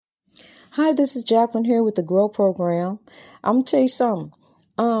Hi, this is Jacqueline here with the Grow Program. I'm going to tell you something.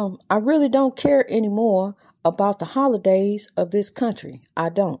 I really don't care anymore about the holidays of this country. I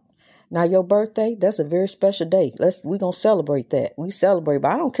don't. Now, your birthday, that's a very special day. We're going to celebrate that. We celebrate,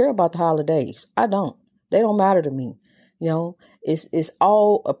 but I don't care about the holidays. I don't. They don't matter to me. It's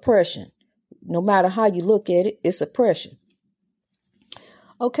all oppression. No matter how you look at it, it's oppression.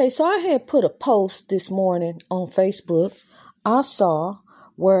 Okay, so I had put a post this morning on Facebook. I saw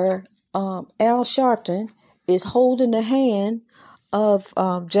where Al Sharpton is holding the hand of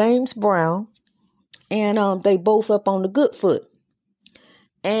James Brown, and they both up on the good foot.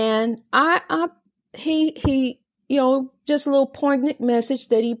 And he just a little poignant message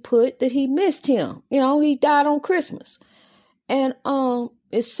that he put that he missed him. He died on Christmas, and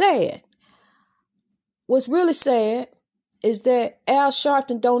it's sad. What's really sad is that Al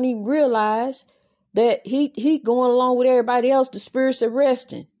Sharpton don't even realize that he going along with everybody else. The spirits are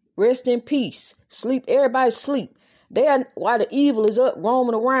resting. Rest in peace. Sleep. Everybody sleep. They are while the evil is up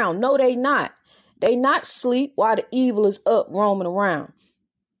roaming around. No, they not. They not sleep while the evil is up roaming around.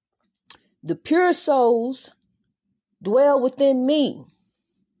 The pure souls dwell within me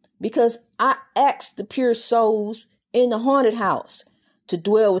because I asked the pure souls in the haunted house to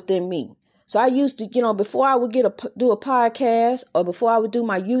dwell within me. So I used to, before I would do a podcast, or before I would do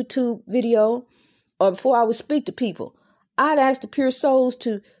my YouTube video, or before I would speak to people, I'd ask the pure souls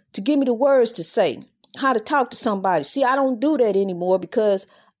to give me the words to say, how to talk to somebody. See, I don't do that anymore because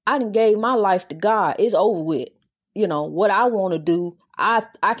I done gave my life to God. It's over with. What I want to do, I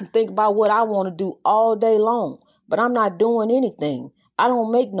can think about what I want to do all day long, but I'm not doing anything. I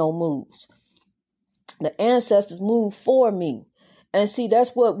don't make no moves. The ancestors move for me. And see,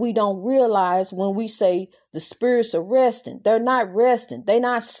 that's what we don't realize when we say the spirits are resting. They're not resting. They're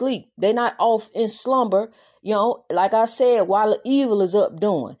not asleep. They're not off in slumber. Like I said, while the evil is up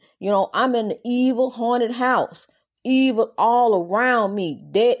doing. I'm in the evil haunted house. Evil all around me.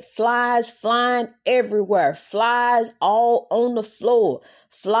 Dead flies flying everywhere. Flies all on the floor.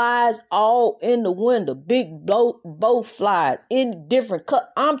 Flies all in the window. Big bow flies in different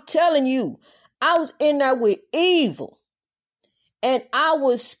cut. I'm telling you, I was in there with evil. And I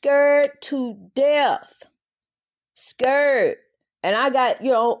was scared to death. Scared. And I got,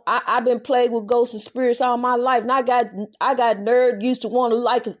 I've been plagued with ghosts and spirits all my life. And I got nerd used to want to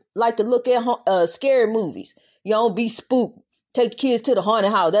like to look at scary movies. Be spooked. Take the kids to the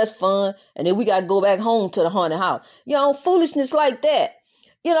haunted house. That's fun. And then we got to go back home to the haunted house. Foolishness like that.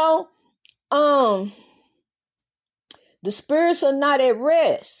 The spirits are not at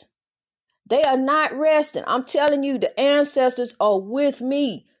rest. They are not resting. I'm telling you, the ancestors are with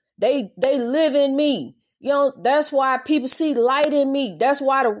me. They live in me. That's why people see light in me. That's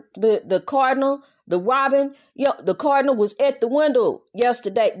why the cardinal, the robin, the cardinal was at the window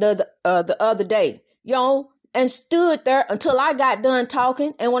yesterday, the other day, and stood there until I got done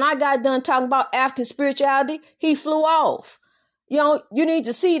talking. And when I got done talking about African spirituality, he flew off. You need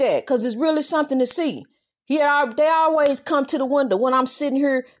to see that because it's really something to see. They always come to the window when I'm sitting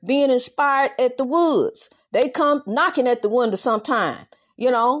here being inspired at the woods. They come knocking at the window sometime,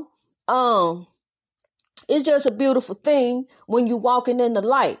 It's just a beautiful thing when you're walking in the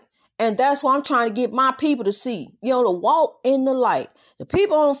light. And that's what I'm trying to get my people to see, to walk in the light. The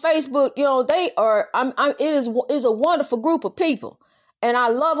people on Facebook, they are, it is a wonderful group of people. And I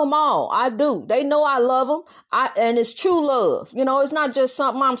love them all. I do. They know I love them. And it's true love. It's not just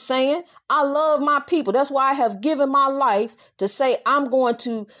something I'm saying. I love my people. That's why I have given my life to say I'm going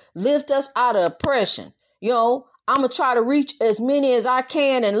to lift us out of oppression. I'm going to try to reach as many as I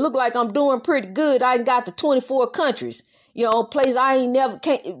can and look like I'm doing pretty good. I got to 24 countries, places I ain't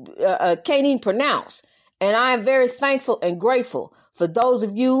can't even pronounce. And I am very thankful and grateful for those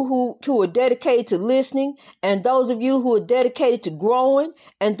of you who are dedicated to listening, and those of you who are dedicated to growing,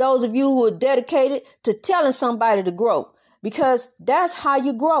 and those of you who are dedicated to telling somebody to grow, because that's how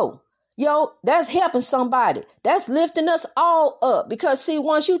you grow. That's helping somebody. That's lifting us all up, because see,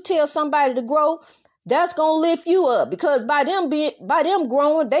 once you tell somebody to grow, that's going to lift you up, because by them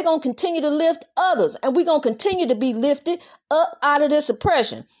growing, they're going to continue to lift others, and we're going to continue to be lifted up out of this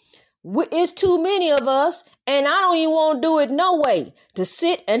oppression. It's too many of us, and I don't even want to do it no way, to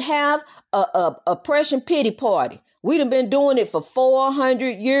sit and have a oppression pity party. We done been doing it for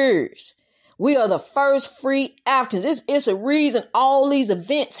 400 years. We are the first free Africans. It's a reason all these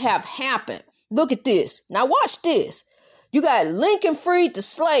events have happened. Look at this. Now watch this. You got Lincoln freed the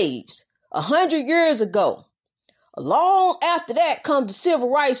slaves 100 years ago. Long after that comes the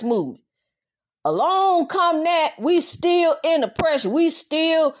civil rights movement. Along come that, we still in oppression. We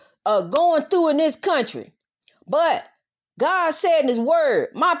still going through in this country. But God said in his word,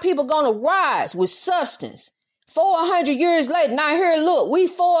 my people going to rise with substance. 400 years later. Now here, look, we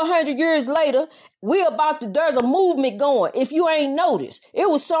 400 years later, there's a movement going. If you ain't noticed, it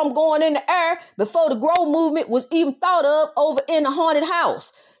was something going in the air before the grow movement was even thought of over in the haunted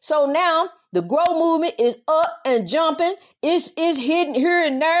house. So now the grow movement is up and jumping. It's hidden here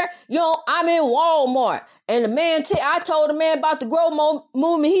and there. I'm in Walmart and I told the man about the grow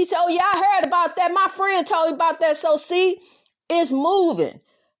movement. He said, oh yeah, I heard about that. My friend told me about that. So see, it's moving.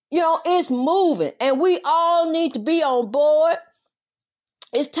 It's moving and we all need to be on board.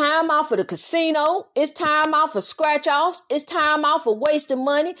 It's time out for the casino. It's time out for scratch offs. It's time out for wasting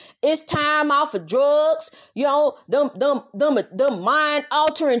money. It's time out for drugs. Them mind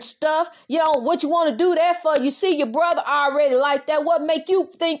altering stuff. What you want to do that for? You see your brother already like that. What make you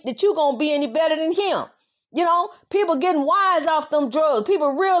think that you gonna be any better than him? People getting wise off them drugs.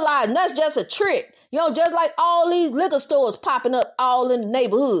 People realizing that's just a trick. Just like all these liquor stores popping up all in the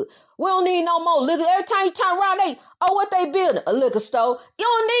neighborhood. We don't need no more liquor. Every time you turn around, what they building? A liquor store. You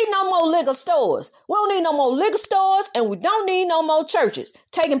don't need no more liquor stores. We don't need no more liquor stores, and we don't need no more churches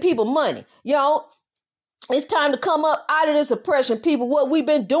taking people money. It's time to come up out of this oppression, people, what we've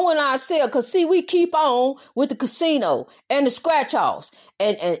been doing ourselves. Because, see, we keep on with the casino and the scratch-offs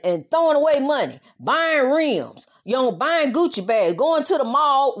and throwing away money, buying rims, buying Gucci bags, going to the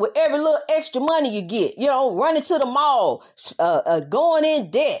mall with every little extra money you get, running to the mall, going in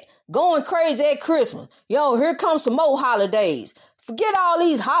debt, going crazy at Christmas. Here comes some more holidays. Forget all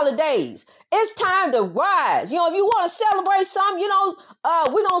these holidays. It's time to rise. If you want to celebrate something,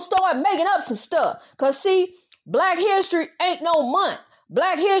 we're going to start making up some stuff. Because, see, Black history ain't no month.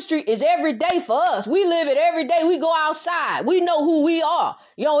 Black history is every day for us. We live it every day. We go outside. We know who we are.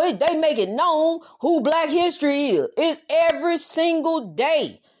 They make it known who Black history is. It's every single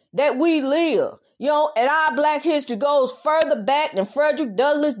day that we live. And our Black history goes further back than Frederick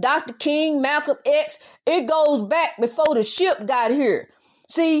Douglass, Dr. King, Malcolm X. It goes back before the ship got here.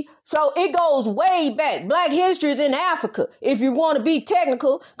 See, so it goes way back. Black history is in Africa, if you want to be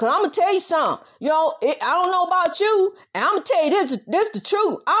technical. Because I'm going to tell you something. I don't know about you, and I'm going to tell you this the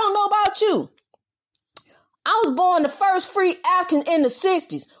truth. I don't know about you. I was born the first free African in the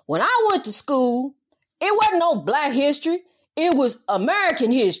 60s. When I went to school, it wasn't no Black history. It was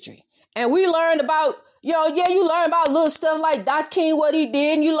American history. And we learned about, you learn about little stuff like Dr. King, what he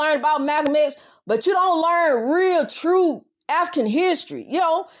did, and you learn about Malcolm X, but you don't learn real, true African history. You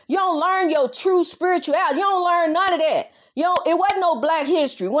don't learn your true spirituality. You don't learn none of that. It wasn't no Black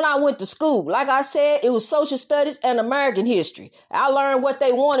history when I went to school. Like I said, it was social studies and American history. I learned what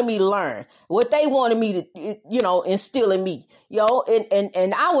they wanted me to learn, what they wanted me to, instill in me,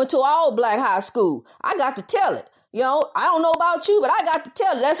 and I went to all Black high school. I got to tell it. I don't know about you, but I got to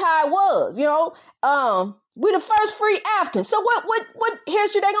tell it. That's how it was. We the first free Africans. So what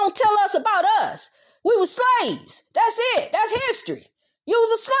history they gonna tell us about us? We were slaves. That's it. That's history. You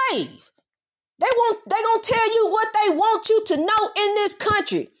was a slave. They gonna tell you what they want you to know in this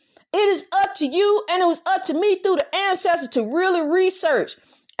country. It is up to you, and it was up to me through the ancestors to really research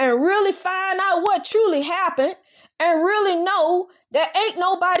and really find out what truly happened and really know that ain't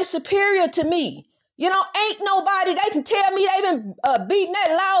nobody superior to me. Ain't nobody, they can tell me they've been beating that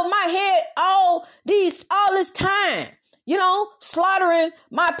loud in my head all this time, slaughtering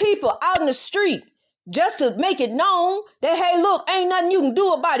my people out in the street just to make it known that, hey, look, ain't nothing you can do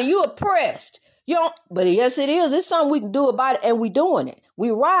about it. You oppressed. But yes, it is. It's something we can do about it, and we doing it. We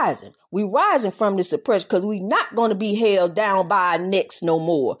rising. We rising from this oppression because we not going to be held down by our necks no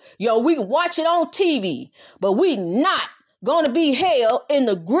more. We can watch it on TV, but we not going to be held in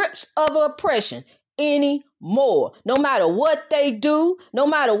the grips of oppression anymore. No matter what they do, no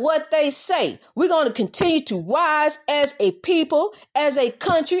matter what they say, we're going to continue to rise as a people, as a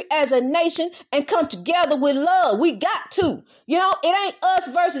country, as a nation, and come together with love. We got to. It ain't us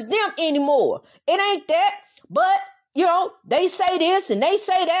versus them anymore. It ain't that. But they say this and they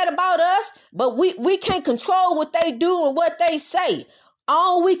say that about us, but we can't control what they do and what they say.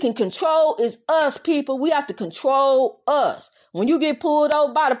 All we can control is us, people. We have to control us. When you get pulled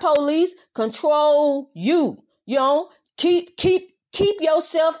over by the police, control you. Keep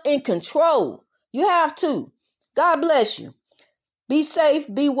yourself in control. You have to. God bless you. Be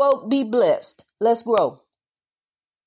safe, be woke, be blessed. Let's grow.